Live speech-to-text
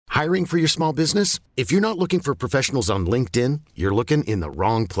Hiring for your small business? If you're not looking for professionals on LinkedIn, you're looking in the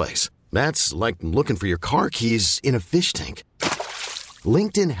wrong place. That's like looking for your car keys in a fish tank.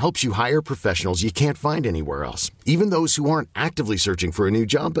 LinkedIn helps you hire professionals you can't find anywhere else, even those who aren't actively searching for a new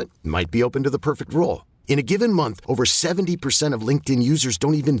job but might be open to the perfect role. In a given month, over 70% of LinkedIn users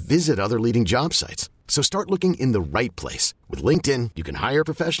don't even visit other leading job sites. So start looking in the right place. With LinkedIn, you can hire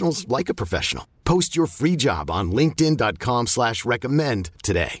professionals like a professional. Post your free job on linkedin.com/recommend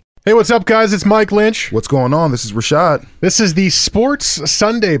today. Hey, what's up, guys? It's Mike Lynch. What's going on? This is Rashad. This is the Sports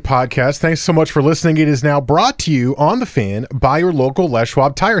Sunday podcast. Thanks so much for listening. It is now brought to you on The Fan by your local Les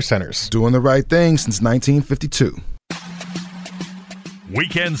Schwab Tire Centers. Doing the right thing since 1952.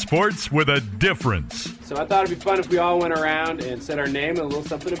 Weekend sports with a difference. So I thought it'd be fun if we all went around and said our name and a little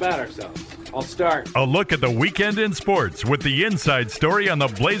something about ourselves. I'll start. A look at the weekend in sports with the inside story on the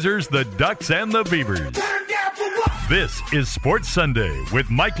Blazers, the Ducks, and the Beavers. This is Sports Sunday with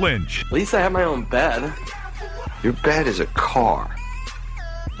Mike Lynch. At least I have my own bed. Your bed is a car.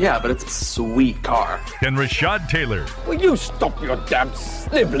 Yeah, but it's a sweet car. And Rashad Taylor. Will you stop your damn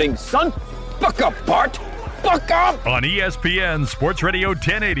sniveling, son? Buck up, Bart. Buck up! On ESPN Sports Radio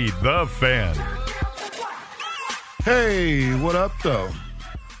 1080, The Fan. Hey, what up, though?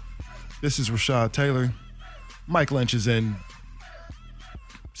 This is Rashad Taylor. Mike Lynch is in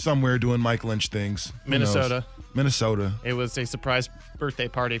somewhere doing Mike Lynch things. Minnesota. Minnesota. It was a surprise birthday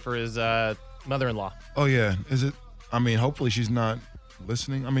party for his mother-in-law. Oh, yeah. Is it? I mean, hopefully she's not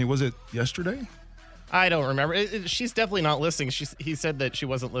listening. I mean, was it yesterday? I don't remember. She's definitely not listening. He said that she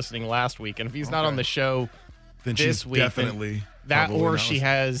wasn't listening last week, and if he's not on the show then this she's week, definitely that or she listening.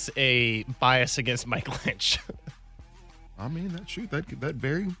 has a bias against Mike Lynch. I mean, that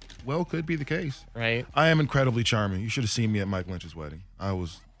very well could be the case. Right. I am incredibly charming. You should have seen me at Mike Lynch's wedding. I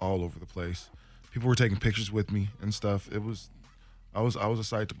was all over the place. People were taking pictures with me and stuff. I was a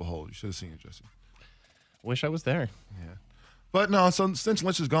sight to behold. You should have seen it, Jesse. Wish I was there. Yeah. But no, so since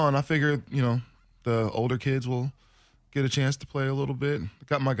Lynch is gone, I figured, the older kids will get a chance to play a little bit.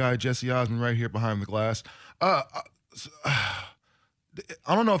 Got my guy Jesse Osmond right here behind the glass. I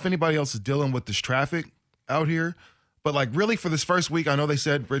don't know if anybody else is dealing with this traffic out here, but like really for this first week, I know they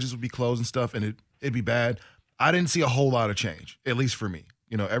said bridges would be closed and stuff and it'd be bad. I didn't see a whole lot of change, at least for me.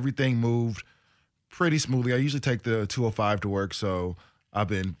 Everything moved pretty smoothly. I usually take the 205 to work, so I've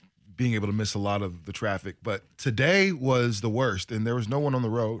been being able to miss a lot of the traffic. But today was the worst, and there was no one on the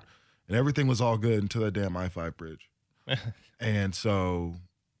road, and everything was all good until that damn I-5 bridge. And so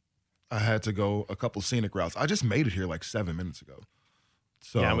I had to go a couple scenic routes. I just made it here like 7 minutes ago.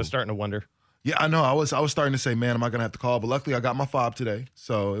 So Yeah, I was starting to wonder. Yeah, I know. I was starting to say, man, am I gonna have to call? But luckily, I got my fob today,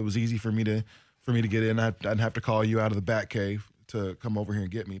 so it was easy for me to get in. I didn't have to call you out of the bat cave to come over here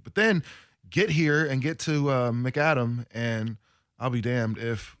and get me. But then get here and get to McAdam, and I'll be damned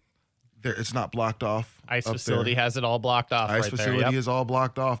if it's not blocked off. Ice facility has it all blocked off. Ice right facility there. Yep. is all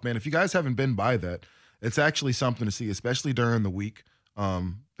blocked off, man. If you guys haven't been by that, it's actually something to see, especially during the week.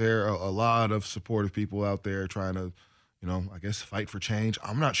 There are a lot of supportive people out there trying to, I guess fight for change.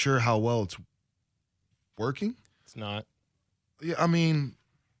 I'm not sure how well it's working. It's not. Yeah, I mean,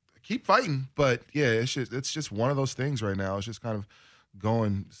 keep fighting, but yeah, it's just one of those things right now. It's just kind of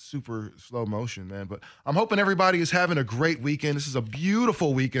going super slow motion, man. But I'm hoping everybody is having a great weekend. This is a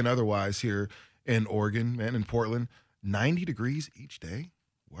beautiful weekend otherwise here in Oregon, man, in Portland. 90 degrees each day.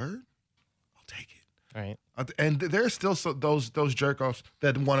 Word? I'll take it. All right. And there's still those jerk-offs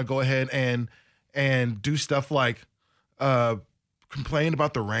that want to go ahead and do stuff like complain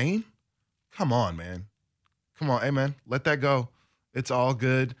about the rain. Come on, man. Come on. Hey, man, let that go. It's all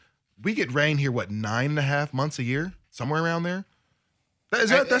good. We get rain here, 9.5 months a year? Somewhere around there?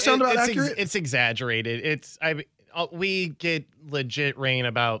 That sound about accurate? It's exaggerated. We get legit rain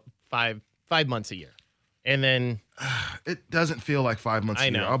about five months a year. And then it doesn't feel like 5 months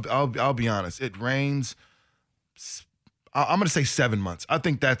a year. know. I'll be honest. It rains. I'm going to say 7 months. I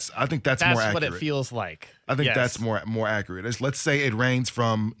think that's more accurate. That's what it feels like. I think Yes. that's more accurate. Let's say it rains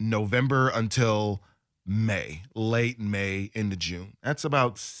from November until May, late May into June. That's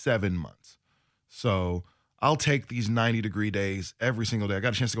about 7 months. So I'll take these 90-degree days every single day. I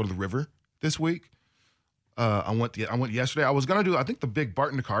got a chance to go to the river this week. I went yesterday. I was going to do, I think the big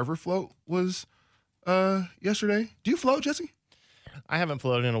Barton to Carver float was yesterday. Do you float, Jesse? I haven't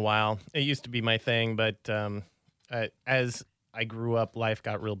floated in a while. It used to be my thing, but as I grew up, life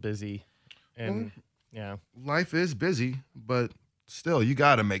got real busy. And yeah. Life is busy, but still, you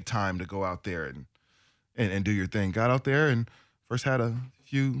got to make time to go out there and do your thing. Got out there and first had a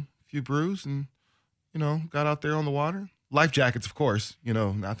few brews and, got out there on the water. Life jackets, of course.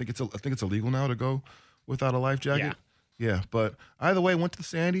 I think it's illegal now to go without a life jacket. Yeah, but either way, went to the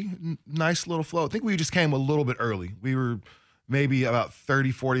Sandy. Nice little flow. I think we just came a little bit early. We were maybe about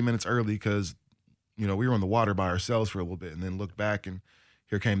 30, 40 minutes early because, we were on the water by ourselves for a little bit and then looked back and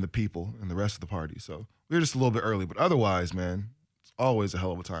here came the people and the rest of the party. So we were just a little bit early. But otherwise, man, it's always a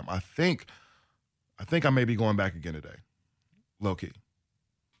hell of a time. I think I may be going back again today. Low key.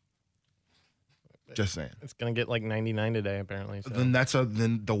 Just saying. It's going to get like 99 today, apparently. So.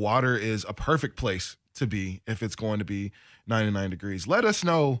 Then the water is a perfect place to be if it's going to be 99 degrees. Let us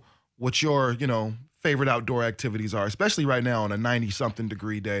know what your, favorite outdoor activities are, especially right now on a 90-something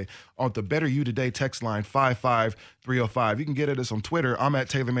degree day on the Better You Today text line 55305. You can get at us on Twitter. I'm at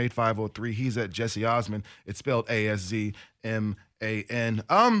TaylorMade503. He's at Jesse Osman. It's spelled ASZMAN.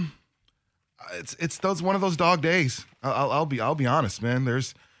 It's one of those dog days. I'll be honest, man.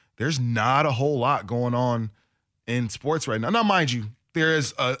 There's not a whole lot going on in sports right now. Now, mind you, there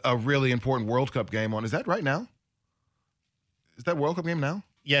is a really important World Cup game on. Is that right now? Is that World Cup game now?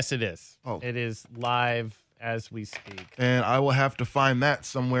 Yes, it is. Oh. It is live as we speak. And I will have to find that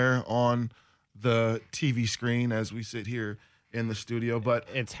somewhere on the TV screen as we sit here in the studio. But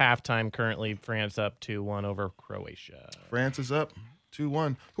it's halftime currently. France up 2-1 over Croatia. France is up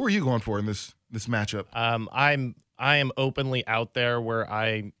 2-1. Who are you going for in this matchup? I am openly out there where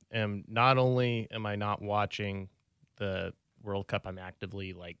I am. Not only am I not watching the World Cup, I'm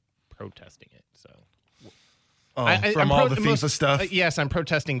actively protesting it. So. From all the FIFA stuff? Yes, I'm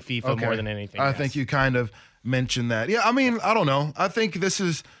protesting FIFA more than anything. I think you kind of mentioned that. Yeah, I mean, I don't know. I think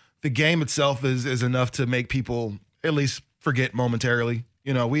the game itself is enough to make people at least forget momentarily.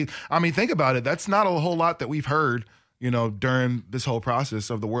 Think about it. That's not a whole lot that we've heard, during this whole process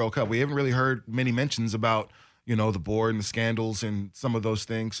of the World Cup. We haven't really heard many mentions about, the board and the scandals and some of those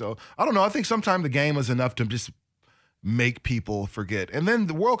things. So I don't know. I think sometimes the game is enough to just make people forget. And then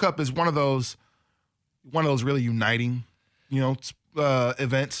the World Cup is one of those really uniting,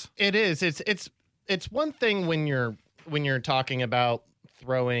 events. It is. It's one thing when you're talking about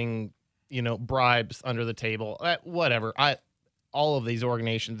throwing, bribes under the table. Whatever. All of these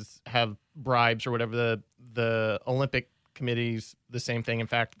organizations have bribes or whatever. The Olympic committee's the same thing. In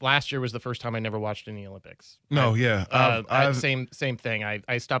fact, last year was the first time I never watched any Olympics. No, yeah. Same thing.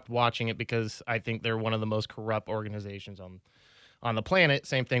 I stopped watching it because I think they're one of the most corrupt organizations on the planet.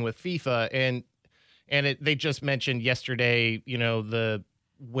 Same thing with FIFA. And they just mentioned yesterday,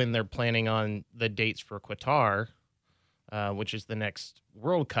 when they're planning on the dates for Qatar, which is the next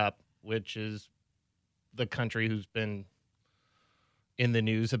World Cup, which is the country who's been in the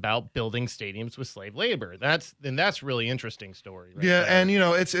news about building stadiums with slave labor. That's really interesting story. Right yeah, there. and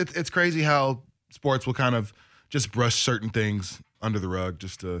it's crazy how sports will kind of just brush certain things under the rug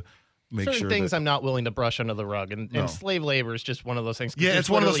just to make certain sure things I'm not willing to brush under the rug, and slave labor is just one of those things. Yeah, it's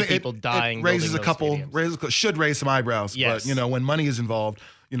one of those things. People dying. It should raise some eyebrows. Yes. But when money is involved,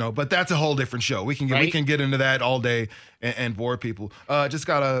 but that's a whole different show. We can get into that all day and bore people. Just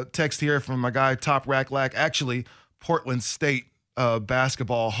got a text here from my guy Top Rack Lack. Actually, Portland State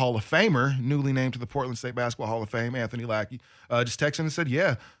basketball Hall of Famer, newly named to the Portland State Basketball Hall of Fame, Anthony Lackey, just texted and said,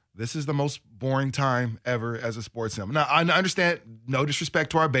 "Yeah, this is the most boring time ever as a sports sim." Now, I understand, no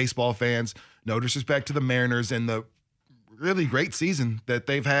disrespect to our baseball fans, no disrespect to the Mariners and the really great season that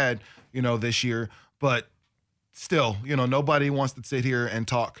they've had, this year. But still, nobody wants to sit here and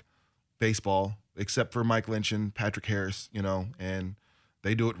talk baseball except for Mike Lynch and Patrick Harris, and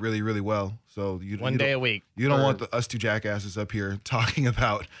they do it really, really well. So one day a week. You don't want us two jackasses up here talking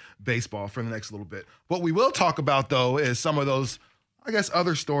about baseball for the next little bit. What we will talk about, though, is some of those, I guess,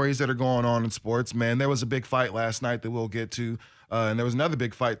 other stories that are going on in sports. Man, there was a big fight last night that we'll get to, and there was another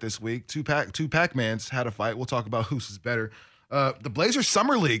big fight this week. Two Pac-Mans had a fight. We'll talk about whose is better. The Blazers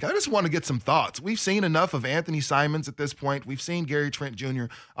Summer League. I just want to get some thoughts. We've seen enough of Anthony Simons at this point. We've seen Gary Trent Jr.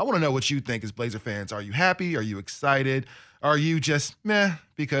 I want to know what you think as Blazer fans. Are you happy? Are you excited? Are you just meh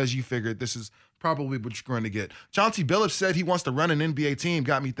because you figured this is probably what you're going to get? Chauncey Billups said he wants to run an NBA team.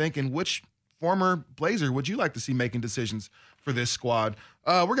 Got me thinking, which former Blazer would you like to see making decisions for this squad?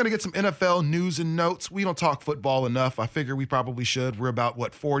 We're going to get some NFL news and notes. We don't talk football enough. I figure we probably should. We're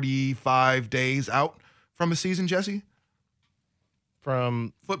about, 45 days out from a season, Jesse?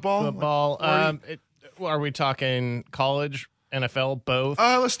 From football? Are we talking college, NFL, both?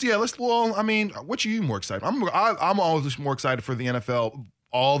 Which are you more excited? I'm always more excited for the NFL.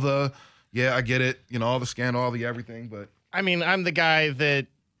 I get it. All the scandal, all the everything, but I'm the guy that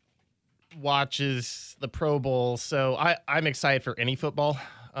watches the Pro Bowl, so I'm excited for any football.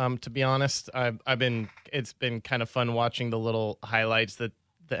 To be honest, it's been kind of fun watching the little highlights that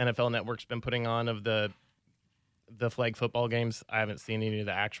the NFL Network's been putting on of the flag football games. I haven't seen any of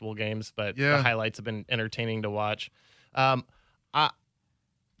the actual games, but the highlights have been entertaining to watch. Probably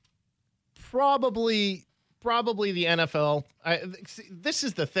the NFL. This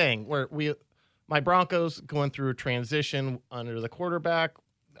is the thing where my Broncos going through a transition under the quarterback.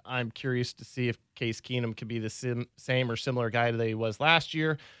 I'm curious to see if Case Keenum could be the same or similar guy that he was last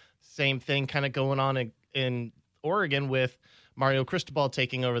year. Same thing kind of going on in Oregon with Mario Cristobal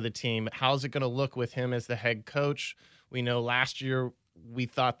taking over the team. How's it going to look with him as the head coach? We know last year we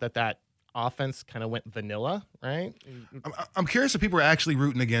thought that offense kind of went vanilla, right? I'm curious if people are actually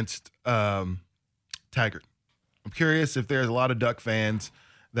rooting against Taggart. I'm curious if there's a lot of Duck fans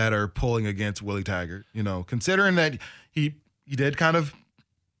that are pulling against Willie Taggart, considering that he did kind of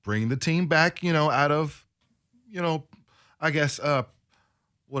bring the team back, out of, I guess,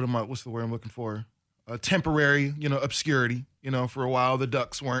 what's the word I'm looking for? Temporary, obscurity. For a while, the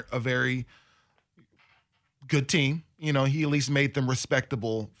Ducks weren't a very good team. He at least made them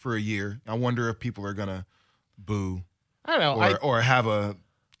respectable for a year. I wonder if people are going to boo I don't know. or have an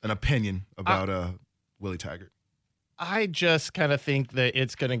opinion about Willie Taggart. I just kind of think that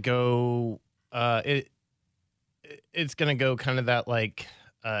it's going to go it's going to go kind of that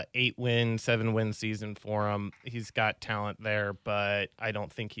 8-win, 7-win season for him. He's got talent there, but I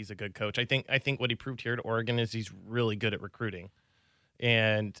don't think he's a good coach. I think what he proved here at Oregon is he's really good at recruiting.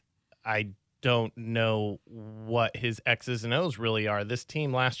 And I don't know what his X's and O's really are. This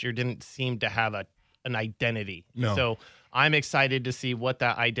team last year didn't seem to have an identity. No. So I'm excited to see what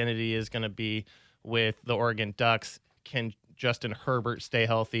that identity is going to be with the Oregon Ducks. Can Justin Herbert stay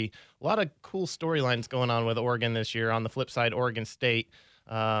healthy? A lot of cool storylines going on with Oregon this year. On the flip side, Oregon State,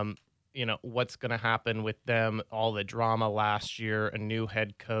 what's going to happen with them, all the drama last year, a new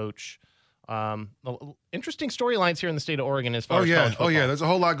head coach. Interesting storylines here in the state of Oregon as far as college football. There's a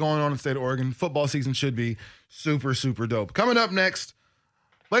whole lot going on in the state of Oregon. Football season should be super, super dope. Coming up next,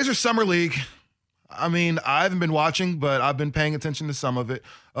 Blazers Summer League. I mean, I haven't been watching, but I've been paying attention to some of it.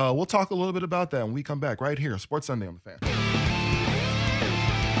 We'll talk a little bit about that when we come back right here, Sports Sunday on The Fan.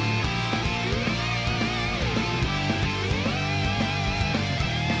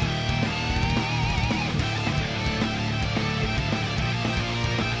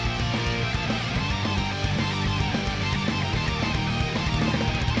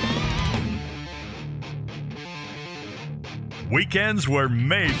 Weekends were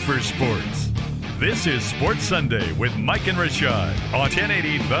made for sports. This is Sports Sunday with Mike and Rashad on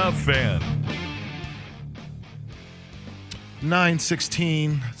 1080 The Fan.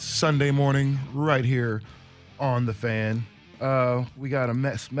 9:16 Sunday morning right here on The Fan. We got a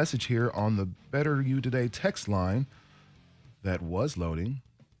message here on the Better You Today text line that was loading,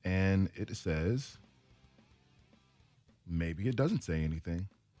 and it says, maybe it doesn't say anything,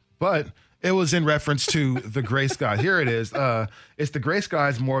 but it was in reference to the gray skies. Here it is. It's the gray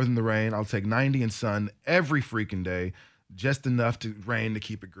skies more than the rain. I'll take 90 and sun every freaking day, just enough to rain to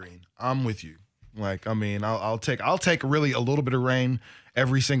keep it green. I'm with you. I'll take really a little bit of rain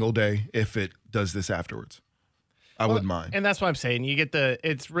every single day if it does this afterwards. I wouldn't mind. And that's what I'm saying. You get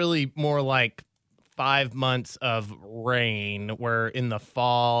it's really more like 5 months of rain, where in the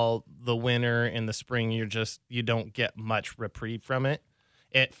fall, the winter, and the spring, you don't get much reprieve from it.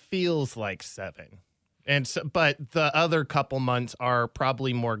 It feels like 7. But the other couple months are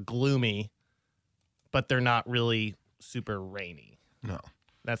probably more gloomy, but they're not really super rainy. No.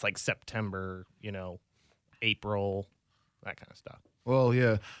 That's like September, April, that kind of stuff. Well,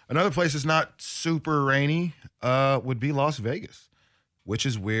 yeah. Another place that's not super rainy would be Las Vegas, which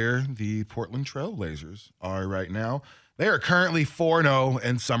is where the Portland Trail Blazers are right now. They are currently 4-0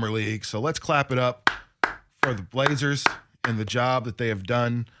 in Summer League, so let's clap it up for the Blazers and the job that they have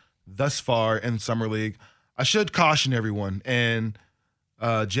done thus far in Summer League. I should caution everyone, and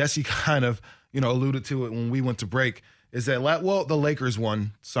Jesse kind of, alluded to it when we went to break, is that, the Lakers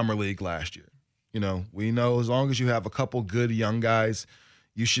won Summer League last year. We know as long as you have a couple good young guys,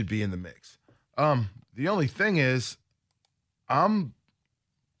 you should be in the mix. The only thing is, I'm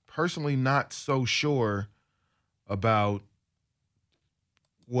personally not so sure about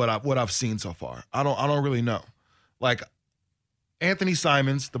what I've seen so far. I don't really know. Anthony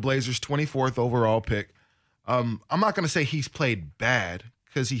Simons, the Blazers' 24th overall pick. I'm not going to say he's played bad,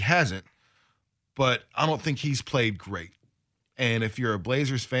 because he hasn't, but I don't think he's played great. And if you're a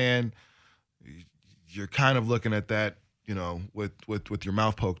Blazers fan, you're kind of looking at that, with your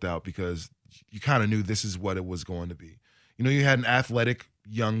mouth poked out, because you kind of knew this is what it was going to be. You had an athletic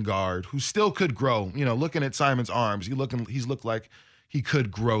young guard who still could grow. Looking at Simons' arms, he's looked like he could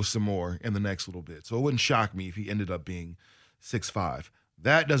grow some more in the next little bit. So it wouldn't shock me if he ended up being 6'5".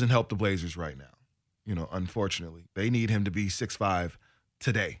 That doesn't help the Blazers right now. Unfortunately, they need him to be 6'5"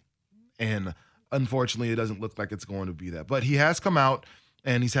 today. And unfortunately, it doesn't look like it's going to be that. But he has come out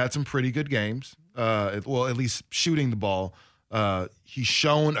and he's had some pretty good games. Well, at least shooting the ball. He's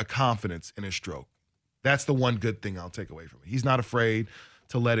shown a confidence in his stroke. That's the one good thing I'll take away from it. He's not afraid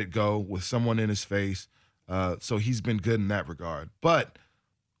to let it go with someone in his face. So he's been good in that regard. But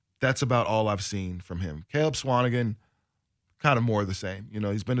that's about all I've seen from him. Caleb Swanigan, kind of more of the same. You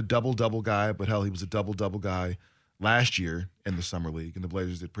know, he's been a double-double guy, but hell, he was a double-double guy last year in the Summer League, and the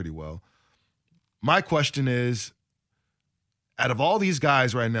Blazers did pretty well. My question is, out of all these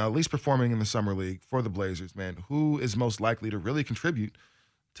guys right now, at least performing in the Summer League for the Blazers, man, who is most likely to really contribute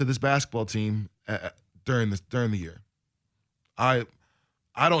to this basketball team during the year? I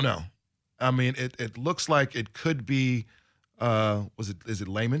don't know. I mean, it looks like it could be is it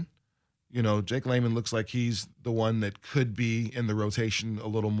Layman? You know, Jake Layman looks like he's the one that could be in the rotation a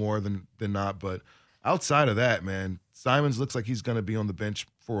little more than not. But outside of that, man, Simons looks like he's going to be on the bench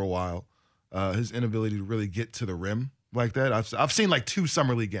for a while. His inability to really get to the rim like that. I've seen like 2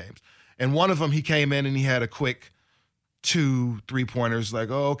 Summer League games, and one of them he came in and he had a quick 2 3-pointers. Like,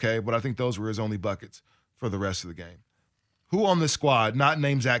 oh, okay, but I think those were his only buckets for the rest of the game. Who on this squad, not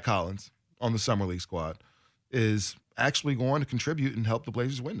named Zach Collins, on the Summer League squad, is actually going to contribute and help the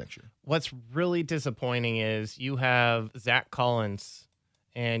Blazers win next year? What's really disappointing is you have Zach Collins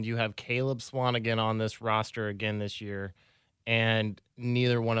and you have Caleb Swanigan on this roster again this year, and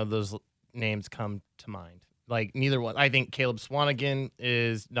neither one of those names come to mind. Like, neither one. I think Caleb Swanigan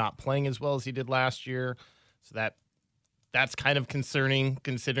is not playing as well as he did last year, so that's kind of concerning,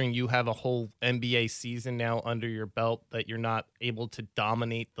 considering you have a whole NBA season now under your belt, that you're not able to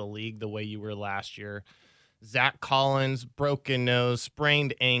dominate the league the way you were last year. Zach Collins, broken nose,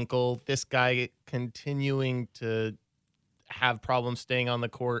 sprained ankle. This guy continuing to have problems staying on the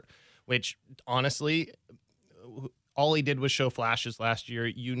court, which honestly, all he did was show flashes last year.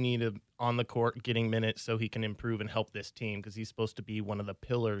 You need him on the court getting minutes so he can improve and help this team, because he's supposed to be one of the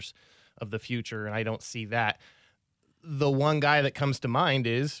pillars of the future, and I don't see that. The one guy that comes to mind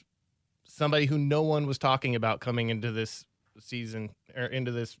is somebody who no one was talking about coming into this season, or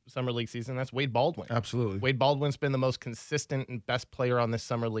into this Summer League season. That's Wade Baldwin. Absolutely. Wade Baldwin's been the most consistent and best player on this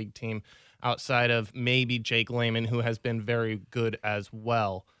Summer League team, outside of maybe Jake Layman, who has been very good as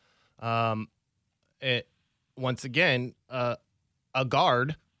well. Once again, a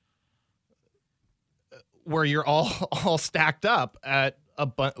guard where you're all stacked up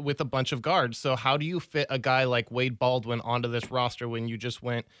with a bunch of guards. So how do you fit a guy like Wade Baldwin onto this roster when you just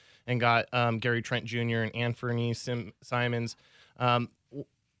went and got Gary Trent Jr. and Anthony Simons?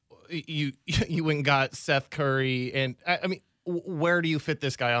 You went and got Seth Curry, and I mean, where do you fit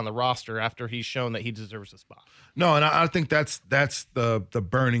this guy on the roster after he's shown that he deserves a spot? No, and I think that's the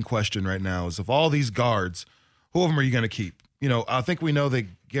burning question right now, is of all these guards, who of them are you going to keep? You know, I think we know that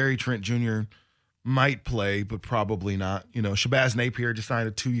Gary Trent Jr. might play, but probably not. You know, Shabazz Napier just signed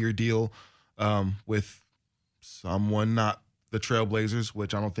a 2-year deal with someone, not the Trailblazers,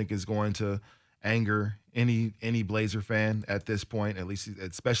 which I don't think is going to anger any Blazer fan at this point, at least,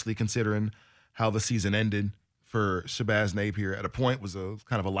 especially considering how the season ended for Shabazz Napier. At a point was a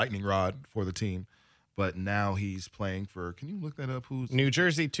kind of a lightning rod for the team, but now he's playing for, can you look that up? Who's New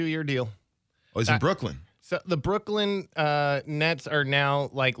Jersey 2-year deal. Oh, he's in Brooklyn. So the Brooklyn Nets are now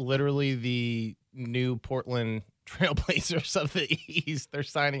like literally the new Portland Trailblazers of the East. They're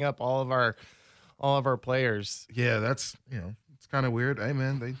signing up all of our players. Yeah, that's, you know, it's kind of weird. Hey,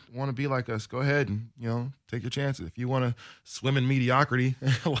 man, they want to be like us. Go ahead and, you know, take your chances. If you want to swim in mediocrity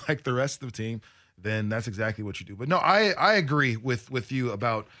like the rest of the team, then that's exactly what you do. But no, I agree with you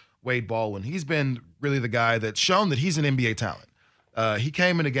about Wade Baldwin. He's been really the guy that's shown that he's an NBA talent. He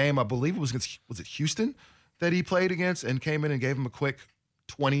came in a game, I believe it was it Houston that he played against, and came in and gave him a quick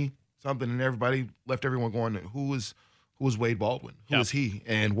 20-something, and everybody left everyone going, who was Wade Baldwin? Who is he?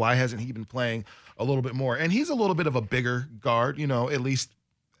 And why hasn't he been playing a little bit more? And he's a little bit of a bigger guard, you know, at least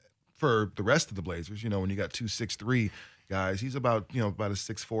for the rest of the Blazers. You know, when you got 2 6'3" guys, he's about a 6'4",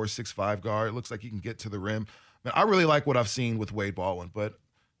 6'5" guard. It looks like he can get to the rim. I really like what I've seen with Wade Baldwin, but,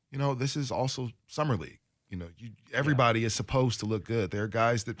 you know, this is also Summer League. You know, everybody is supposed to look good. There are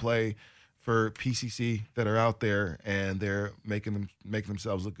guys that play for PCC that are out there, and they're making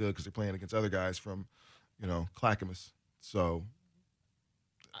themselves look good because they're playing against other guys from, you know, Clackamas. So,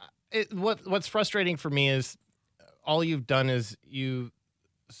 what's frustrating for me is all you've done is you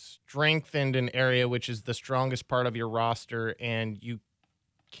strengthened an area which is the strongest part of your roster, and you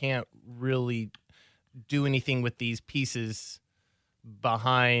can't really do anything with these pieces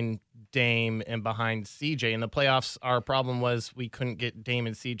behind Dame and behind CJ. In the playoffs, our problem was we couldn't get Dame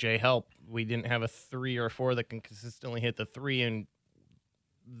and CJ help. We didn't have a 3 or 4 that can consistently hit the 3, and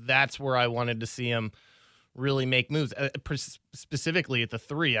that's where I wanted to see him really make moves. Specifically at the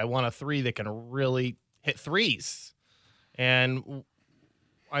 3, I want a 3 that can really hit threes. And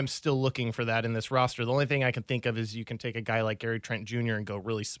I'm still looking for that in this roster. The only thing I can think of is you can take a guy like Gary Trent Jr. and go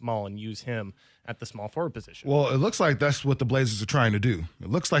really small and use him at the small forward position. Well, it looks like that's what the Blazers are trying to do. It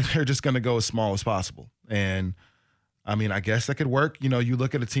looks like they're just going to go as small as possible. And, I mean, I guess that could work. You know, you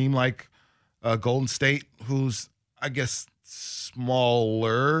look at a team like Golden State, who's, I guess,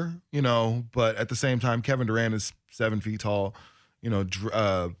 smaller, you know, but at the same time, Kevin Durant is 7 feet tall. You know,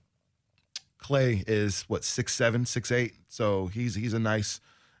 Clay is, 6'7", 6'8", so he's a nice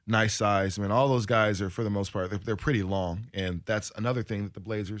size. I mean, all those guys are, for the most part, they're pretty long, and that's another thing that the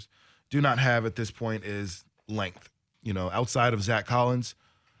Blazers do not have at this point is length. You know, outside of Zach Collins,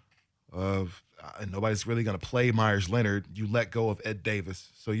 and nobody's really going to play Myers Leonard. You let go of Ed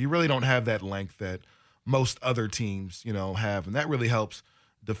Davis, so you really don't have that length that most other teams, you know, have, and that really helps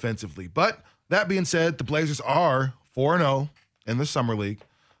defensively. But that being said, the Blazers are 4-0 in the Summer League.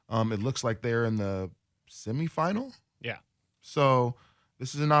 It looks like they're in the semifinal. Yeah. So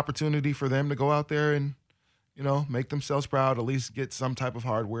this is an opportunity for them to go out there and, you know, make themselves proud, at least get some type of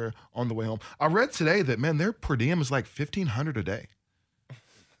hardware on the way home. I read today that, man, their per diem is like $1,500 a day.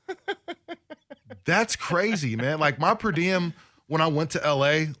 That's crazy, man. Like, my per diem when I went to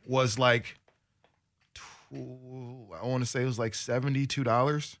LA was like, I want to say it was like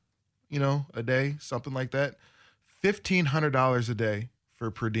 $72, you know, a day, something like that. $1,500 a day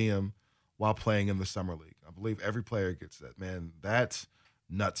for per diem while playing in the Summer League. I believe every player gets that. Man, that's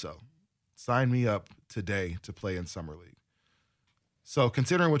nutso. Sign me up today to play in Summer League. So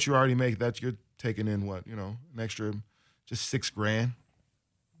considering what you already make, that you're taking in what, you know, an extra just $6,000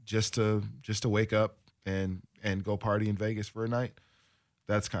 just to wake up and go party in Vegas for a night.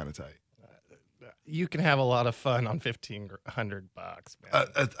 That's kind of tight. You can have a lot of fun on $1,500, man.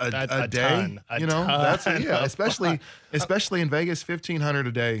 A day, ton, you know. That's especially in Vegas. $1,500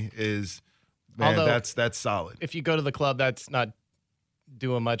 a day is, man. Although, that's solid. If you go to the club, that's not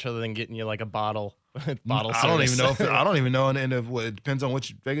doing much other than getting you like a bottle. I don't even know. And it depends on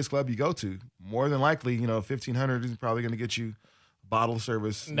which Vegas club you go to. More than likely, you know, $1,500 is probably going to get you bottle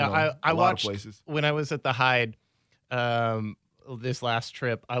service. No, I watched places. When I was at the Hyde, this last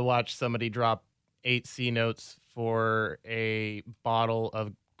trip, I watched somebody drop 8 C notes for a bottle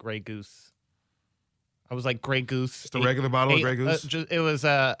of Grey Goose. I was like, Grey Goose. Just a regular bottle of Grey Goose? It was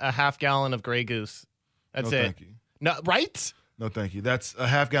a half gallon of Grey Goose. That's it. Thank you. No, right? No, thank you. That's a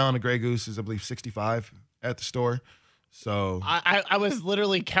half gallon of Grey Goose is, I believe, $65 at the store. So I was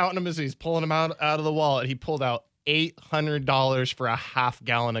literally counting them as he's pulling them out of the wallet. He pulled out $800 for a half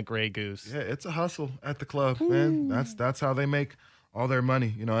gallon of Grey Goose. Yeah, it's a hustle at the club, man. That's how they make all their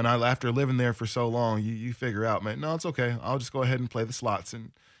money, you know. And after living there for so long, you figure out, man, no, it's okay. I'll just go ahead and play the slots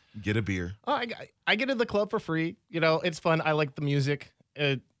and get a beer. Oh, I get in the club for free. You know, it's fun. I like the music.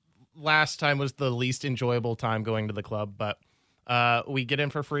 Last time was the least enjoyable time going to the club, but we get in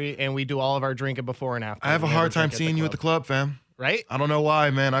for free and we do all of our drinking before and after. I have a hard time seeing you at the club, fam. Right? I don't know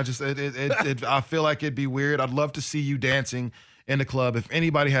why, man. I just I feel like it'd be weird. I'd love to see you dancing in the club. If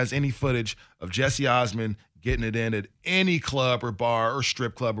anybody has any footage of Jesse Osmond getting it in at any club or bar or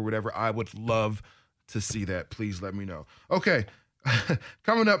strip club or whatever, I would love to see that. Please let me know. Okay,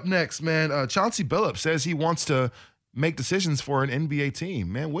 coming up next, man, Chauncey Billups says he wants to make decisions for an NBA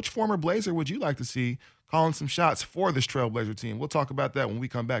team. Man, which former Blazer would you like to see calling some shots for this Trailblazer team? We'll talk about that when we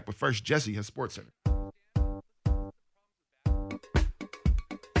come back. But first, Jesse has SportsCenter.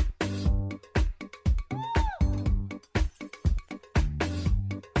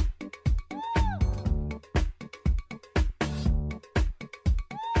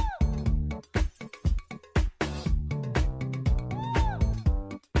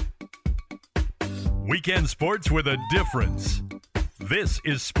 Weekend sports with a difference. This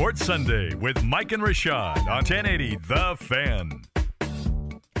is Sports Sunday with Mike and Rashad on 1080 The Fan.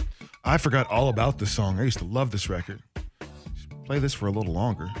 I forgot all about this song. I used to love this record. Play this for a little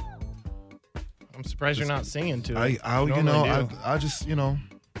longer. I'm surprised you're not singing to it. I just, you know,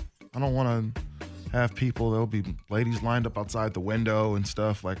 I don't want to have people, there'll be ladies lined up outside the window and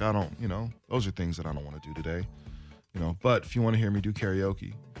stuff. Like, I don't, you know, those are things that I don't want to do today. You know, but if you want to hear me do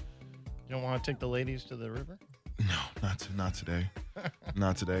karaoke. You don't want to take the ladies to the river? No, not today.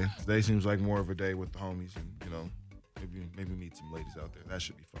 Not today. Today seems like more of a day with the homies, and you know, maybe meet some ladies out there. That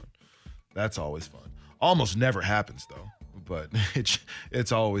should be fun. That's always fun. Almost never happens though, but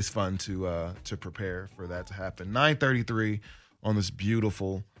it's always fun to prepare for that to happen. 9:33 on this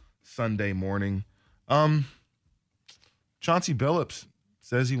beautiful Sunday morning. Chauncey Billups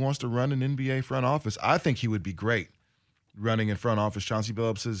says he wants to run an NBA front office. I think he would be great running in front office. Chauncey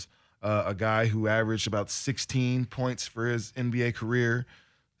Billups is a guy who averaged about 16 points for his NBA career,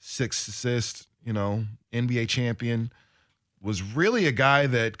 6 assists, NBA champion. Was really a guy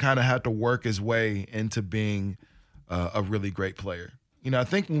that kind of had to work his way into being a really great player. I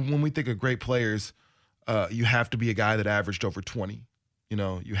think when we think of great players, you have to be a guy that averaged over 20.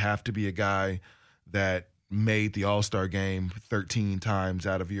 You have to be a guy that made the All-Star game 13 times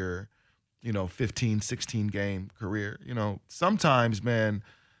out of your, 15, 16 game career. Sometimes, man,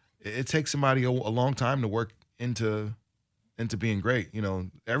 it takes somebody a long time to work into being great.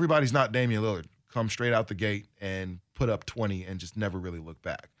 Everybody's not Damian Lillard. Come straight out the gate and put up 20 and just never really look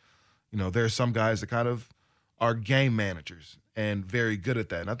back. There are some guys that kind of are game managers and very good at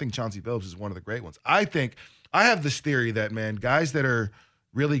that. And I think Chauncey Billups is one of the great ones. I have this theory that, man, guys that are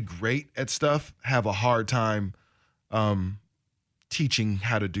really great at stuff have a hard time teaching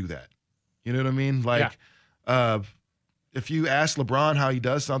how to do that. You know what I mean? Like, if you ask LeBron how he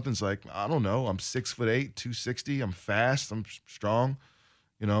does something, it's like, I don't know. I'm 6'8", 260. I'm fast. I'm strong.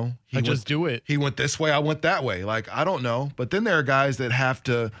 I just do it. He went this way. I went that way. Like, I don't know. But then there are guys that have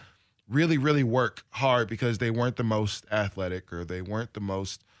to really, really work hard because they weren't the most athletic or they weren't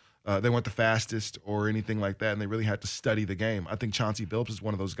the fastest or anything like that, and they really had to study the game. I think Chauncey Billups is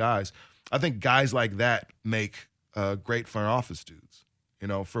one of those guys. I think guys like that make great front office dudes,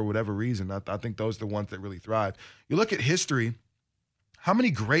 for whatever reason. I think those are the ones that really thrive. You look at history, how many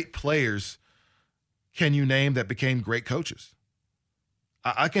great players can you name that became great coaches?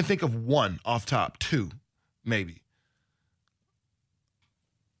 I can think of one off top, 2, maybe.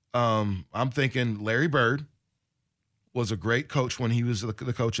 I'm thinking Larry Bird was a great coach when he was the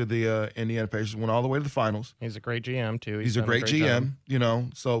coach of the Indiana Pacers, went all the way to the finals. He's a great GM, too. He's a great GM,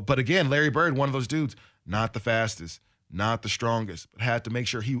 job. But again, Larry Bird, one of those dudes, not the fastest, not the strongest, but had to make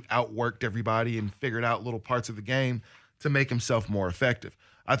sure he outworked everybody and figured out little parts of the game to make himself more effective.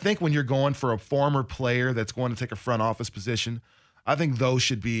 I think when you're going for a former player that's going to take a front office position, I think those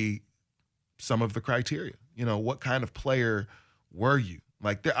should be some of the criteria. What kind of player were you?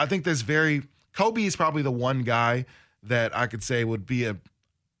 Like, I think Kobe is probably the one guy that I could say would be a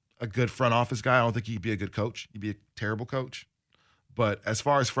good front office guy. I don't think he'd be a good coach. He'd be a terrible coach. But as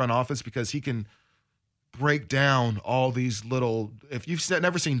far as front office, because he can break down all these little – if you've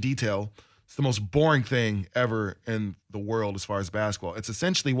never seen detail, it's the most boring thing ever in the world as far as basketball. It's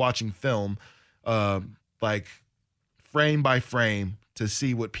essentially watching film like frame by frame to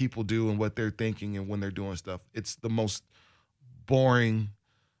see what people do and what they're thinking and when they're doing stuff. It's the most boring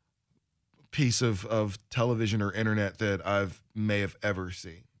piece of television or internet that may have ever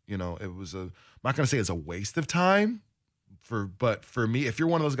seen. It was I'm not going to say it's a waste of time but for me, if you're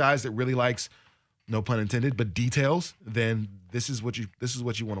one of those guys that really likes, no pun intended, but details, then this is what you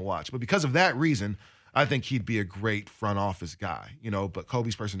want to watch. But because of that reason, I think he'd be a great front office guy, but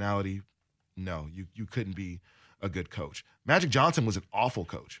Kobe's personality, no, you couldn't be a good coach. Magic Johnson was an awful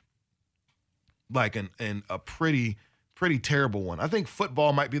coach. Like a pretty terrible one. I think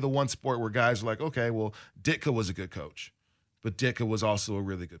football might be the one sport where guys are like, okay, well, Ditka was a good coach, but Ditka was also a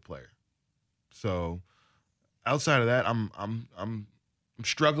really good player. So outside of that, I'm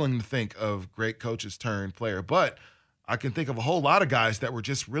struggling to think of great coaches turned player, but I can think of a whole lot of guys that were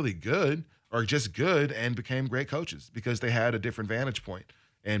just really good or just good and became great coaches because they had a different vantage point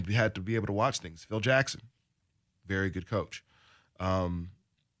and we had to be able to watch things. Phil Jackson, very good coach.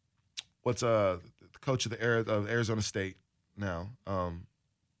 What's the coach of Arizona State now?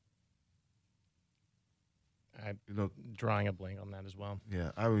 Drawing a blank on that as well.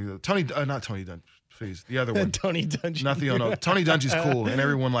 Yeah, not Tony Dungy, please. The other one, Tony Dungy. Not the Tony Dungy's cool and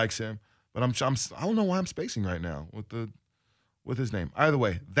everyone likes him, but I don't know why I'm spacing right now with his name. Either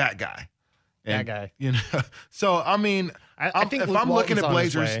way, that guy. And, that guy. So I mean, I think if Luke I'm Walton's looking at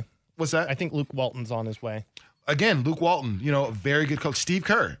Blazers, what's that? I think Luke Walton's on his way. Again, Luke Walton, a very good coach. Steve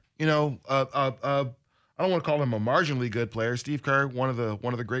Kerr, I don't want to call him a marginally good player. Steve Kerr, one of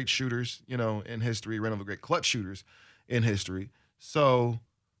the great shooters, in history, one of the great clutch shooters in history. So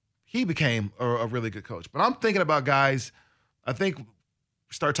he became a really good coach. But I'm thinking about guys, I think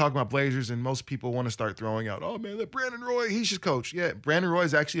start talking about Blazers and most people want to start throwing out, oh man, that Brandon Roy, he should coach. Yeah, Brandon Roy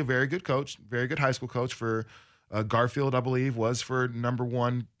is actually a very good coach, very good high school coach for Garfield, I believe, was for number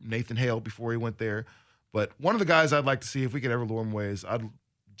 1 Nathan Hale before he went there. But one of the guys I'd like to see if we could ever lure him away is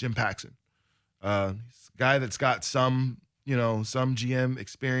Jim Paxson. He's a guy that's got some GM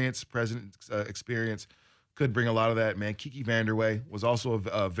experience, president experience, could bring a lot of that, man. Kiki Vanderway was also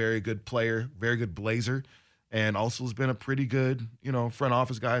a very good player, very good Blazer, and also has been a pretty good, front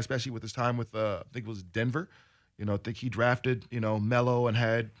office guy, especially with his time with, I think it was Denver. I think he drafted, Melo and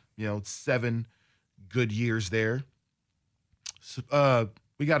had, 7 good years there.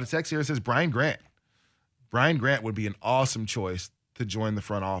 We got a text here that says Brian Grant. Brian Grant would be an awesome choice to join the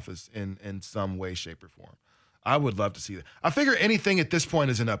front office in some way, shape, or form. I would love to see that. I figure anything at this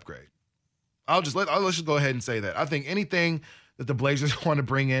point is an upgrade. Let's just go ahead and say that. I think anything that the Blazers want to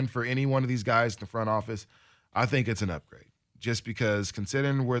bring in for any one of these guys in the front office, I think it's an upgrade. Just because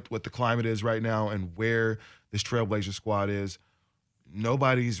considering what the climate is right now and where this Trailblazer squad is,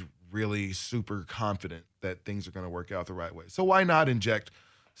 nobody's really super confident that things are going to work out the right way. So why not inject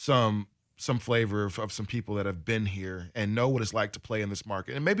some flavor of some people that have been here and know what it's like to play in this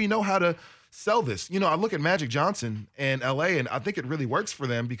market and maybe know how to sell this. I look at Magic Johnson in L.A., and I think it really works for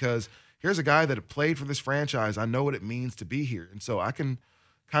them because here's a guy that played for this franchise. I know what it means to be here. And so I can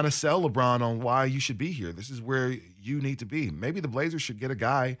kind of sell LeBron on why you should be here. This is where you need to be. Maybe the Blazers should get a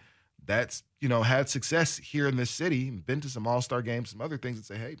guy that's, had success here in this city, been to some all-star games, some other things, and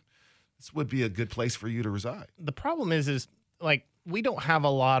say, hey, this would be a good place for you to reside. The problem is like we don't have a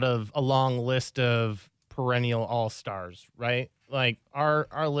long list of perennial all-stars, right? Like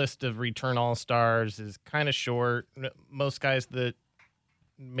our list of return all-stars is kind of short. Most guys that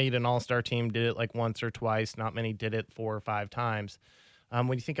made an all-star team did it like once or twice. Not many did it 4 or 5 times.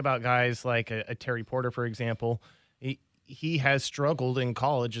 When you think about guys like a Terry Porter, for example, he has struggled in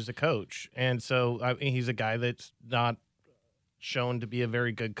college as a coach. And so he's a guy that's not shown to be a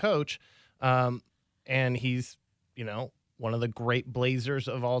very good coach. And he's, one of the great Blazers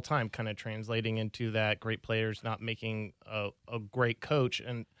of all time, kind of translating into that great players not making a great coach.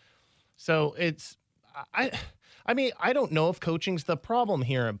 And so I don't know if coaching's the problem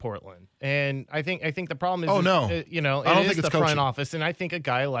here in Portland. And I think the problem is, I don't think it's the coaching. front office. And I think a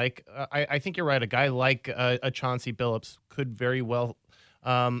guy like, I think you're right. A guy like a Chauncey Billups could very well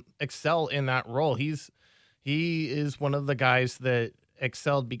excel in that role. He is one of the guys that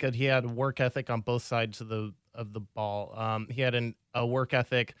excelled because he had work ethic on both sides of the ball. He had a work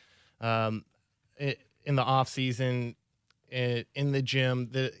ethic in the off season, in the gym.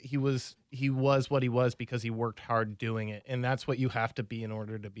 That he was what he was because he worked hard doing it, and that's what you have to be in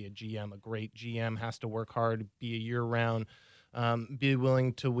order to be a GM. A great GM has to work hard, be a year-round, be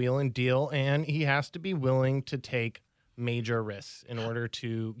willing to wheel and deal, and he has to be willing to take major risks in order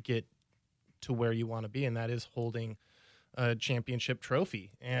to get to where you want to be, and that is holding a championship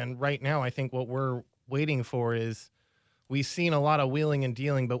trophy. And right now, I think what we're waiting for is we've seen a lot of wheeling and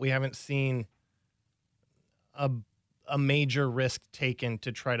dealing, but we haven't seen a major risk taken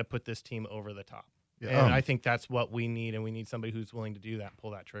to try to put this team over the top. Yeah. And I think that's what we need, and we need somebody who's willing to do that,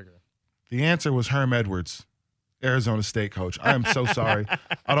 pull that trigger. The answer was Herm Edwards, Arizona State coach. I am so sorry.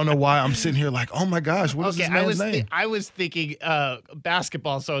 I don't know why I'm sitting here like, oh my gosh, what is this man's name? I was thinking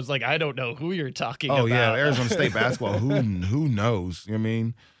basketball, so I was like, I don't know who you're talking about. Oh yeah, Arizona State basketball. Who knows? I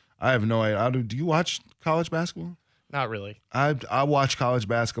mean, I have no idea. Do you watch college basketball? Not really. I watch college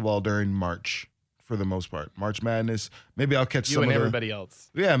basketball during March for the most part. March Madness. Maybe I'll catch some of everybody else.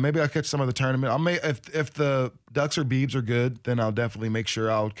 Yeah, maybe I'll catch some of the tournament. If the Ducks or Beebs are good, then I'll definitely make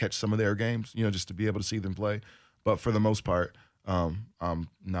sure I'll catch some of their games, just to be able to see them play. But for the most part, I'm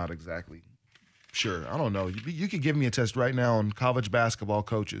not exactly sure. I don't know. You could give me a test right now on college basketball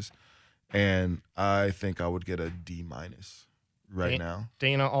coaches, and I think I would get a D- now.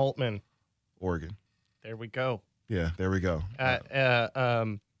 Dana Altman. Oregon. There we go. Yeah, there we go.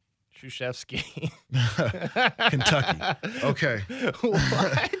 Krzyzewski. Kentucky. Okay.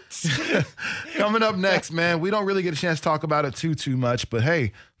 What? Coming up next, man, we don't really get a chance to talk about it too much, but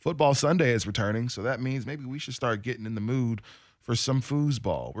hey, football Sunday is returning, so that means maybe we should start getting in the mood for some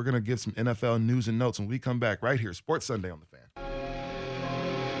foosball. We're going to give some NFL news and notes when we come back right here, Sports Sunday on The Fan.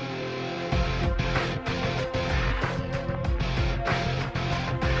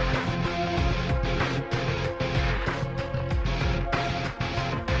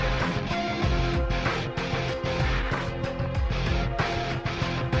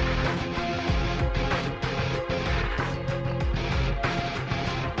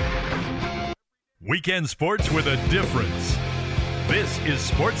 Weekend sports with a difference. This is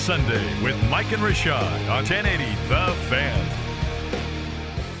Sports Sunday with Mike and Rashad on 1080 The Fan.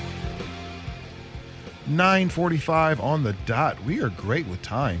 9:45 on the dot. We are great with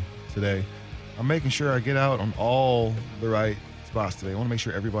time today. I'm making sure I get out on all the right spots today. I want to make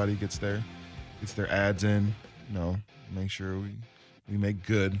sure everybody gets their ads in. Make sure we make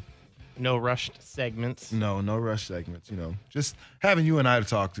good. No rushed segments. No rushed segments. Just having you and I to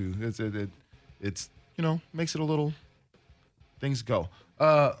talk to. It's makes it a little things go.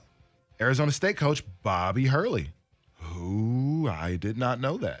 Arizona State coach Bobby Hurley, who I did not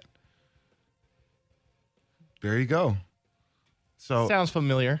know that. There you go. So sounds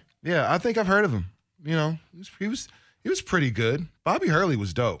familiar. Yeah, I think I've heard of him. He He was pretty good. Bobby Hurley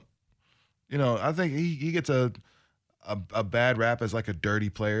was dope. You know, I think he gets a bad rap as like a dirty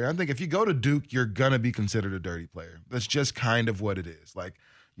player. I think if you go to Duke, you're going to be considered a dirty player. That's just kind of what it is. Like,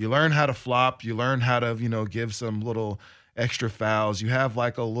 you learn how to flop. You learn how to, give some little extra fouls. You have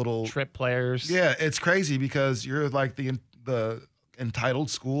like a little trip players. Yeah, it's crazy because you're like the entitled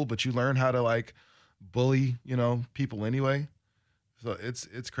school, but you learn how to like bully, people anyway. So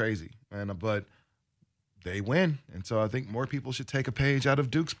it's crazy, man. But they win, and so I think more people should take a page out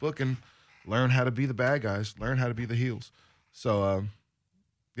of Duke's book and learn how to be the bad guys, learn how to be the heels. So,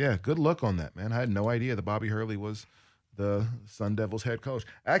 yeah, good luck on that, man. I had no idea that Bobby Hurley was the Sun Devils head coach.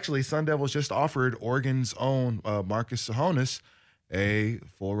 Actually, Sun Devils just offered Oregon's own Marcus Tsohonis a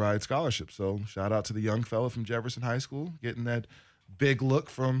full ride scholarship. So shout out to the young fella from Jefferson High School getting that big look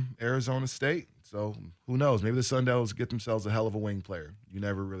from Arizona State. So who knows? Maybe the Sun Devils get themselves a hell of a wing player. You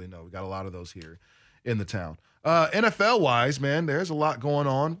never really know. We got a lot of those here in the town. NFL-wise, man, there's a lot going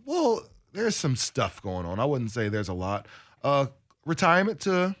on. Well, there's some stuff going on. I wouldn't say there's a lot. Retirement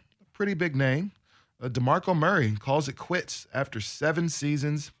to a pretty big name. DeMarco Murray calls it quits after 7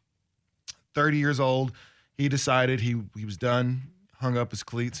 seasons, 30 years old. He decided he was done, hung up his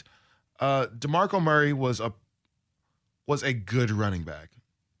cleats. DeMarco Murray was a good running back.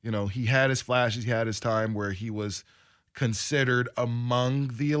 He had his flashes. He had his time where he was considered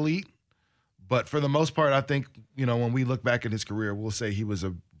among the elite. But for the most part, I think, when we look back at his career, we'll say he was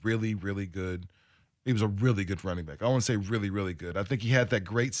a really, really good running back. I won't say really, really good. I think he had that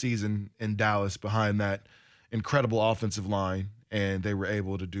great season in Dallas behind that incredible offensive line, and they were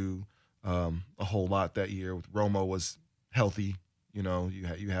able to do a whole lot that year. Romo was healthy. You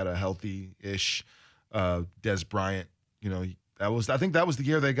had a healthy-ish Des Bryant. I think that was the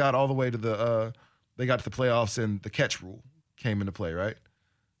year they got all the way to the playoffs, and the catch rule came into play, right?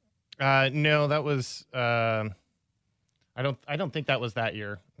 No, that was I don't think that was that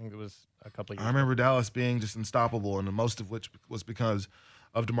year. I think it was a couple of years. I remember Dallas being just unstoppable, and most of which was because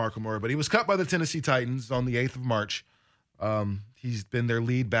of DeMarco Murray. But he was cut by the Tennessee Titans on the 8th of March. He's been their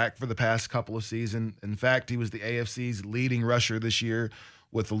lead back for the past couple of seasons. In fact, he was the AFC's leading rusher this year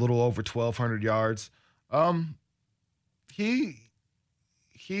with a little over 1,200 yards.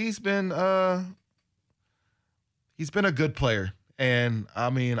 He's been a good player. And,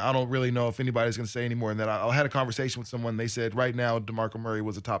 I mean, I don't really know if anybody's going to say any more than that. I had a conversation with someone. They said right now DeMarco Murray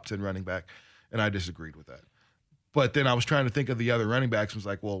was a top 10 running back, and I disagreed with that. But then I was trying to think of the other running backs and was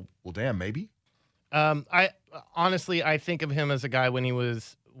like, well, damn, maybe. I think of him as a guy when he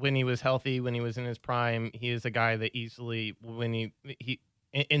was healthy, when he was in his prime. He is a guy that easily, when he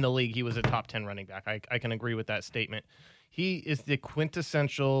in the league, he was a top 10 running back. I can agree with that statement. He is the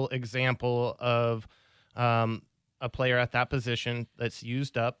quintessential example of a player at that position that's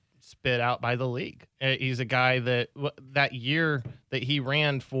used up, spit out by the league. He's a guy that year that he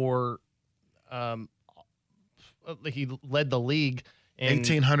ran for, he led the league in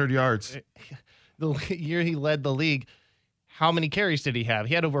 1,800 yards. The year he led the league, how many carries did he have?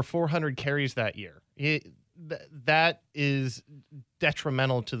 He had over 400 carries that year. That is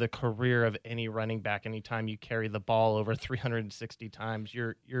detrimental to the career of any running back. Anytime you carry the ball over 360 times,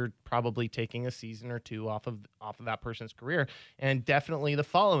 you're probably taking a season or two off of that person's career. And definitely the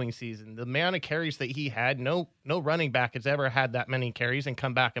following season, the amount of carries that he had, no running back has ever had that many carries and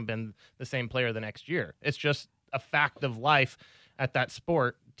come back and been the same player the next year. It's just a fact of life at that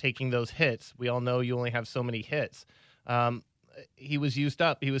sport, taking those hits. We all know you only have so many hits. He was used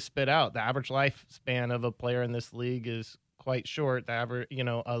up. He was spit out. The average lifespan of a player in this league is quite short. The average,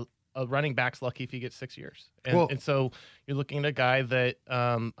 a running back's lucky if he gets 6 years. And so you're looking at a guy that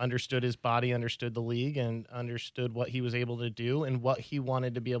understood his body, understood the league, and understood what he was able to do and what he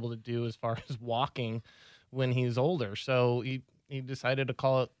wanted to be able to do as far as walking when he's older. So he decided to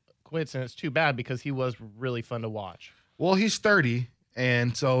call it quits, and it's too bad because he was really fun to watch. Well, he's 30,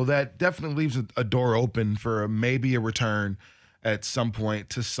 and so that definitely leaves a door open for maybe a return at some point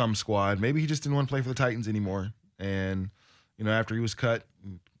to some squad. Maybe he just didn't want to play for the Titans anymore. And, after he was cut,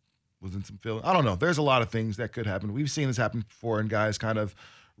 was in some feeling. I don't know. There's a lot of things that could happen. We've seen this happen before, and guys kind of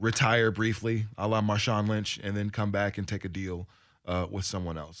retire briefly, a la Marshawn Lynch, and then come back and take a deal with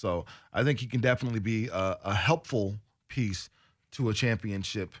someone else. So I think he can definitely be a helpful piece to a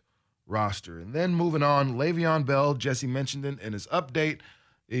championship roster. And then moving on, Le'Veon Bell, Jesse mentioned it in his update.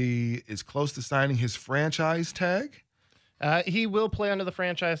 He is close to signing his franchise tag. He will play under the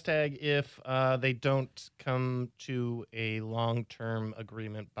franchise tag if they don't come to a long-term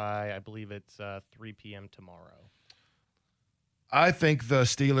agreement by, I believe it's 3 p.m. tomorrow. I think the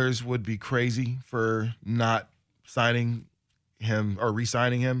Steelers would be crazy for not signing him or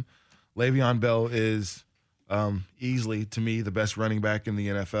re-signing him. Le'Veon Bell is Easily, to me, the best running back in the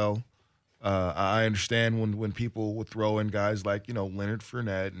NFL. I understand when people would throw in guys like, Leonard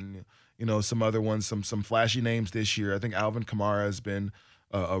Fournette and, some other ones, some flashy names this year. I think Alvin Kamara has been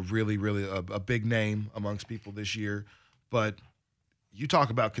a really, really a big name amongst people this year. But you talk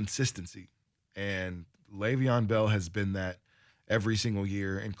about consistency, and Le'Veon Bell has been that every single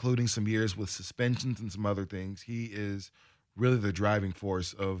year, including some years with suspensions and some other things. He is really the driving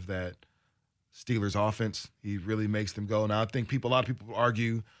force of that Steelers offense. He really makes them go. Now, I think a lot of people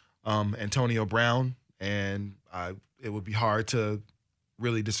argue Antonio Brown, and it would be hard to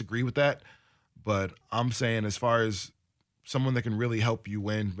really disagree with that. But I'm saying, as far as someone that can really help you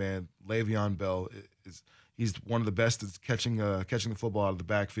win, man, Le'Veon Bell he's one of the best at catching the football out of the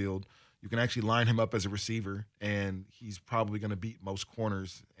backfield. You can actually line him up as a receiver, and he's probably going to beat most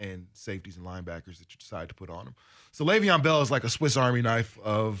corners and safeties and linebackers that you decide to put on him. So Le'Veon Bell is like a Swiss Army knife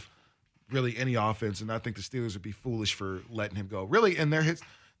of really any offense, and I think the Steelers would be foolish for letting him go. Really, in their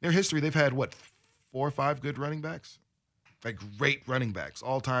history, they've had, 4 or 5 good running backs? Like great running backs,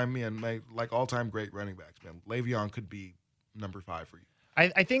 all-time, man, like all-time great running backs, man. Le'Veon could be number 5 for you.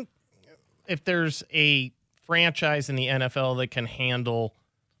 I think if there's a franchise in the NFL that can handle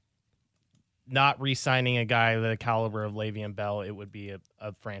not re-signing a guy the caliber of Le'Veon Bell, it would be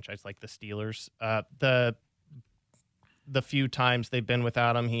a franchise like the Steelers. The few times they've been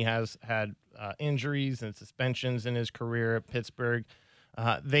without him, he has had injuries and suspensions in his career at Pittsburgh.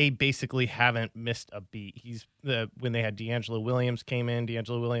 They basically haven't missed a beat. When they had DeAngelo Williams came in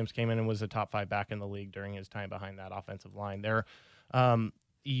and was a top 5 back in the league during his time behind that offensive line. They're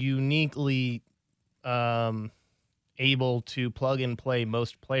uniquely able to plug and play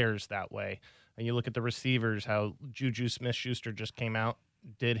most players that way. And you look at the receivers, how Juju Smith-Schuster just came out,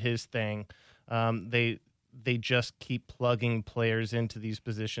 did his thing. They just keep plugging players into these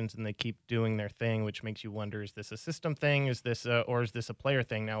positions, and they keep doing their thing, which makes you wonder, is this a system thing? Or is this a player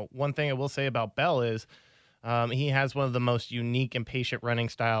thing? Now, one thing I will say about Bell is he has one of the most unique and patient running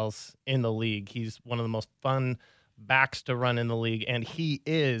styles in the league. He's one of the most fun backs to run in the league, and he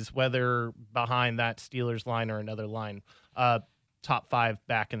is, whether behind that Steelers line or another line, top 5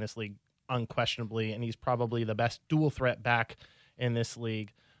 back in this league, unquestionably, and he's probably the best dual threat back in this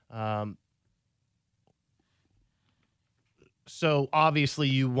league. So obviously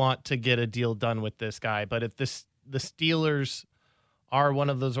you want to get a deal done with this guy, but if the Steelers are one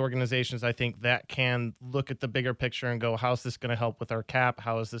of those organizations, I think, that can look at the bigger picture and go, how's this going to help with our cap?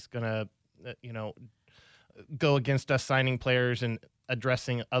 How is this going to, go against us signing players and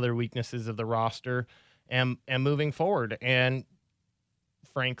addressing other weaknesses of the roster and moving forward? And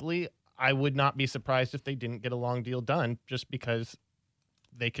frankly, I would not be surprised if they didn't get a long deal done, just because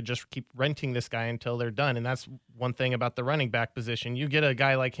they could just keep renting this guy until they're done. And that's one thing about the running back position. You get a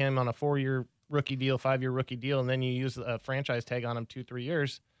guy like him on a 4-year rookie deal, 5-year rookie deal, and then you use a franchise tag on him 2-3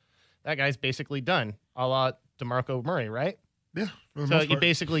 years. That guy's basically done, a la DeMarco Murray, right? Yeah. So you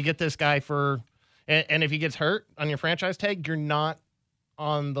basically get this guy for, and if he gets hurt on your franchise tag, you're not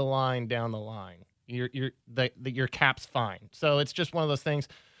on the line down the line. Your cap's fine. So it's just one of those things.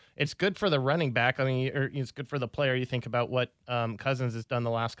 It's good for the running back. I mean, it's good for the player. You think about what Cousins has done the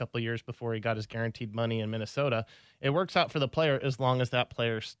last couple of years before he got his guaranteed money in Minnesota. It works out for the player as long as that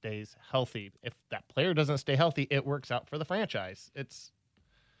player stays healthy. If that player doesn't stay healthy, it works out for the franchise.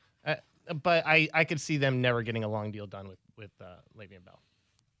 But I could see them never getting a long deal done with Le'Veon Bell.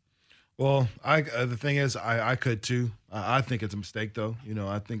 Well, the thing is, I could too. I think it's a mistake, though.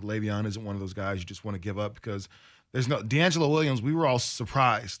 I think Le'Veon isn't one of those guys you just want to give up, because there's no DeAngelo Williams. We were all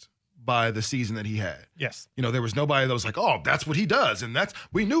surprised by the season that he had. Yes. There was nobody that was like, oh, that's what he does. And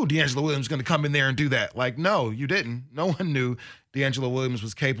we knew DeAngelo Williams was going to come in there and do that. Like, no, you didn't. No one knew DeAngelo Williams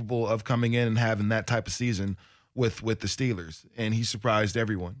was capable of coming in and having that type of season with the Steelers. And he surprised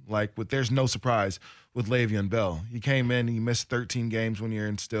everyone. There's no surprise with Le'Veon Bell. He came in, he missed 13 games one year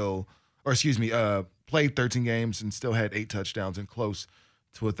and played 13 games and still had 8 touchdowns and close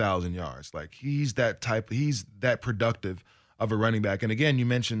to 1,000 yards. He's that productive of a running back. And again, you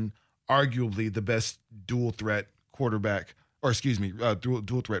mentioned arguably the best dual threat quarterback,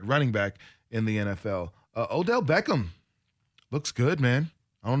 dual threat running back in the NFL. Odell Beckham looks good, man.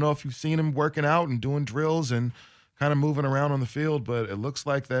 I don't know if you've seen him working out and doing drills and kind of moving around on the field, but it looks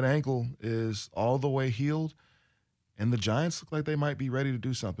like that ankle is all the way healed. And the Giants look like they might be ready to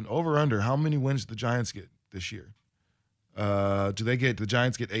do something. Over under, how many wins do the Giants get this year? Do the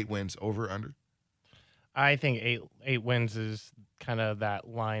Giants get 8 wins, over under? I think eight wins is kind of that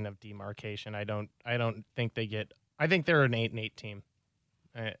line of demarcation. I don't think they get. I think they're an 8-8 team.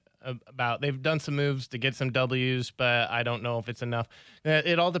 about. They've done some moves to get some W's, but I don't know if it's enough.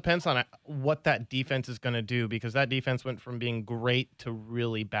 It all depends on what that defense is going to do, because that defense went from being great to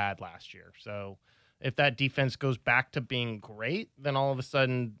really bad last year. So if that defense goes back to being great, then all of a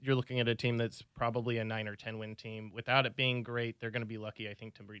sudden you're looking at a team that's probably a 9 or 10 win team. Without it being great, they're going to be lucky, I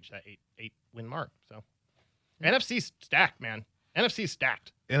think, to reach that 8 win mark. So NFC's stacked, man. NFC's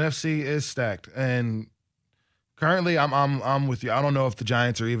stacked. NFC is stacked, and currently, I'm with you. I don't know if the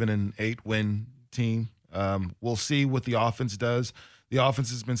Giants are even an 8-win team. We'll see what the offense does. The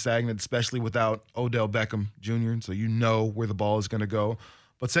offense has been stagnant, especially without Odell Beckham Jr., so you know where the ball is going to go.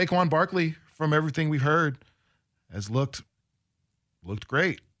 But Saquon Barkley, from everything we've heard, has looked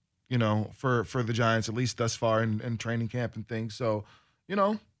great, for the Giants, at least thus far in training camp and things. So,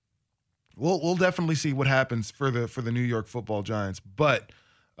 we'll definitely see what happens for the New York Football Giants. But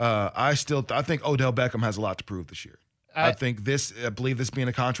I think Odell Beckham has a lot to prove this year. I believe this being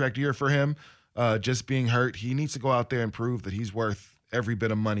a contract year for him, just being hurt, he needs to go out there and prove that he's worth every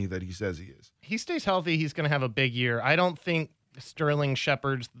bit of money that he says he is. He stays healthy, he's going to have a big year. I don't think Sterling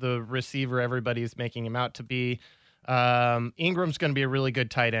Shepard's the receiver everybody's making him out to be. Ingram's going to be a really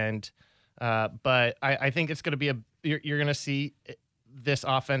good tight end, but I think it's going to be you're going to see this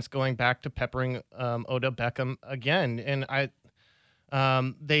offense going back to peppering Odell Beckham again, and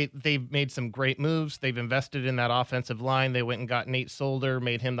they've made some great moves. They've invested in that offensive line. They went and got Nate Solder,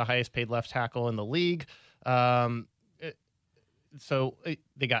 made him the highest paid left tackle in the league. So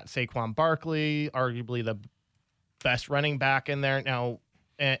they got Saquon Barkley, arguably the best running back in there now,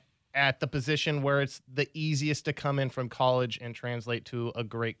 at the position where it's the easiest to come in from college and translate to a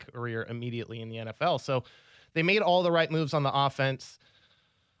great career immediately in the NFL. So they made all the right moves on the offense.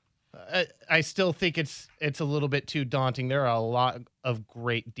 I still think it's a little bit too daunting. There are a lot of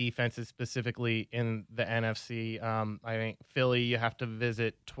great defenses, specifically in the NFC. I think Philly, you have to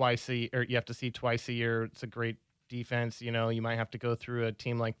visit twice you have to see twice a year. It's a great defense. You might have to go through a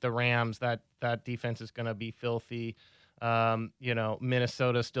team like the Rams. That defense is going to be filthy.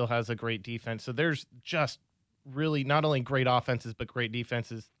 Minnesota still has a great defense. So there's just really not only great offenses, but great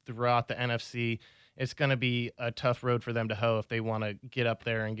defenses throughout the NFC. It's going to be a tough road for them to hoe if they want to get up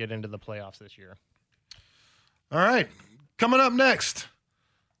there and get into the playoffs this year. All right. Coming up next,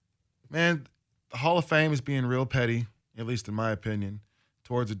 man, the Hall of Fame is being real petty, at least in my opinion,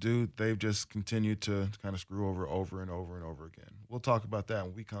 towards a dude they've just continued to kind of screw over and over and over again. We'll talk about that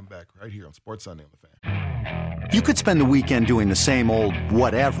when we come back right here on Sports Sunday on the Fan. You could spend the weekend doing the same old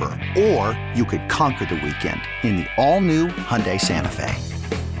whatever, or you could conquer the weekend in the all-new Hyundai Santa Fe.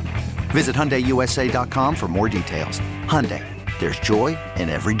 Visit HyundaiUSA.com for more details. Hyundai, there's joy in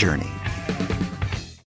every journey.